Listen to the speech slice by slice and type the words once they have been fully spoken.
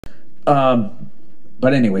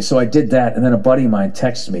But anyway, so I did that, and then a buddy of mine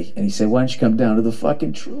texted me, and he said, why don't you come down to the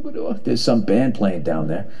fucking Troubadour? There's some band playing down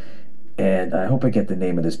there. And I hope I get the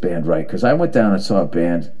name of this band right, because I went down and saw a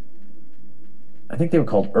band. I think they were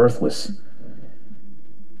called Earthless.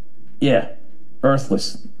 Yeah,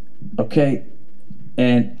 Earthless. Okay?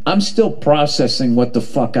 And I'm still processing what the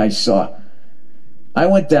fuck I saw. I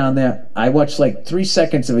went down there, I watched like 3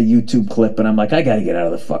 seconds of a YouTube clip, and I'm like, I gotta get out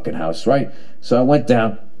of the fucking house, right? So I went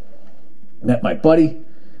down, met my buddy,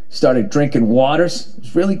 started drinking waters. It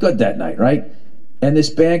was really good that night, right? And this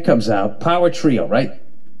band comes out, Power Trio, right?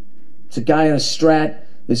 It's a guy in a Strat,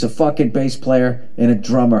 there's a fucking bass player and a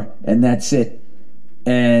drummer, and that's it.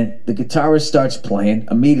 And the guitarist starts playing.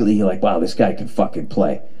 Immediately you're like, wow, this guy can fucking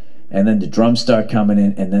play. And then the drums start coming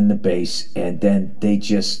in, and then the bass, and then they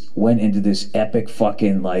just went into this epic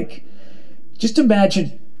fucking, like, just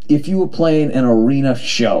imagine if you were playing an arena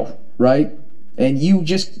show, right? And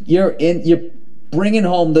you're bringing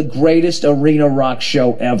home the greatest arena rock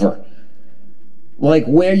show ever. Like,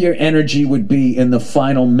 where your energy would be in the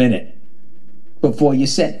final minute before you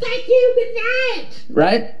said, thank you, good night,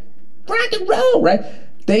 right? Rock and roll, right?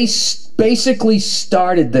 They basically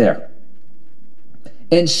started there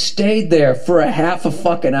and stayed there for a half a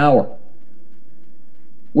fucking hour.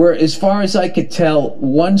 Where, as far as I could tell,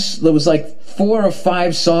 once there was like 4 or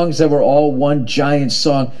 5 songs that were all one giant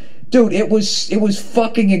song. Dude, it was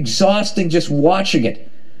fucking exhausting just watching it.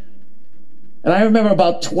 And I remember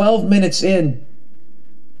about 12 minutes in,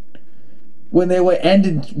 when they were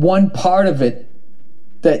ending one part of it,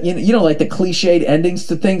 that, you know, like the cliched endings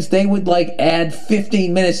to things, they would like add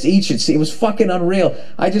 15 minutes to each. It was fucking unreal.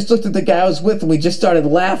 I just looked at the guy I was with, and we just started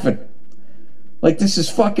laughing. Like, this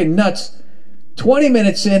is fucking nuts. 20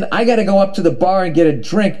 minutes in, I gotta go up to the bar and get a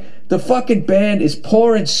drink. The fucking band is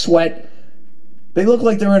pouring sweat. They look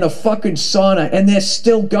like they're in a fucking sauna, and they're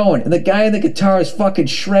still going. And the guy on the guitar is fucking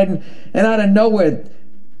shredding, and out of nowhere,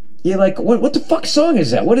 you're like, what the fuck song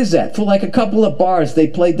is that? What is that? For like a couple of bars, they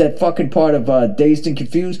played that fucking part of Dazed and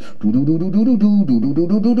Confused. And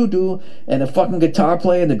the fucking guitar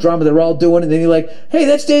player and the drummer, they're all doing it. And then you're like, hey,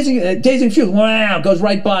 that's Dazed and Confused. Wow, goes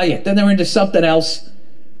right by you. Then they're into something else.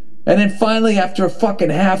 And then finally, after a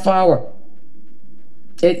fucking half hour,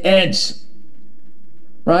 it ends.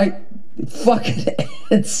 Right? It fucking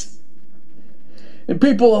ends. And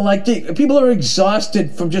people are like, people are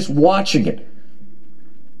exhausted from just watching it.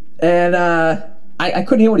 And I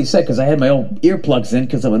couldn't hear what he said because I had my own earplugs in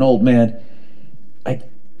because I'm an old man.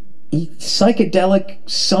 Psychedelic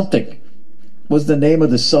something was the name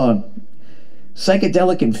of the song.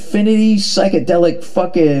 Psychedelic Infinity, Psychedelic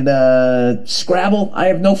fucking Scrabble. I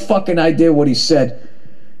have no fucking idea what he said.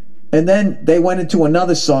 And then they went into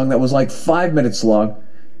another song that was like 5 minutes long.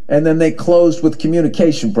 And then they closed with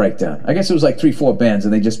Communication Breakdown. I guess it was like 3-4 bands,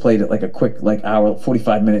 and they just played it like a quick, like hour,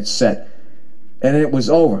 45-minute set. And it was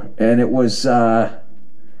over. And it was,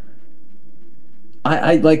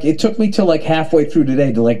 it took me till like halfway through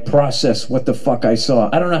today to like process what the fuck I saw.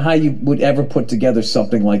 I don't know how you would ever put together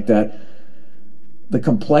something like that. The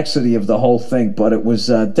complexity of the whole thing, but it was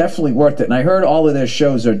definitely worth it. And I heard all of their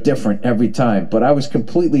shows are different every time, but I was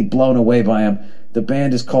completely blown away by them. The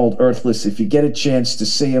band is called Earthless. If you get a chance to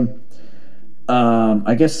see them,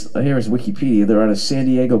 I guess here is Wikipedia. They're out of San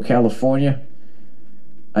Diego, California.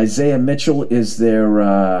 Isaiah Mitchell is their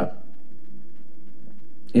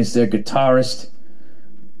guitarist.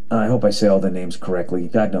 I hope I say all the names correctly.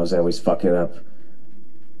 God knows I always fuck it up.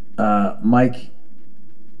 Mike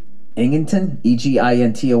Eginton,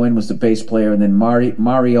 Eginton, was the bass player, and then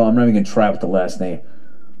Mario, I'm not even going to try with the last name,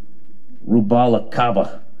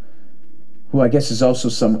 Rubalcaba, who I guess is also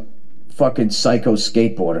some fucking psycho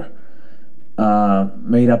skateboarder,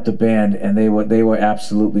 made up the band, and they were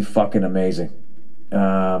absolutely fucking amazing.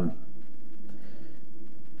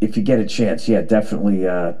 If you get a chance, yeah,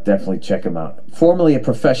 definitely check him out. Formerly a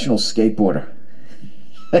professional skateboarder.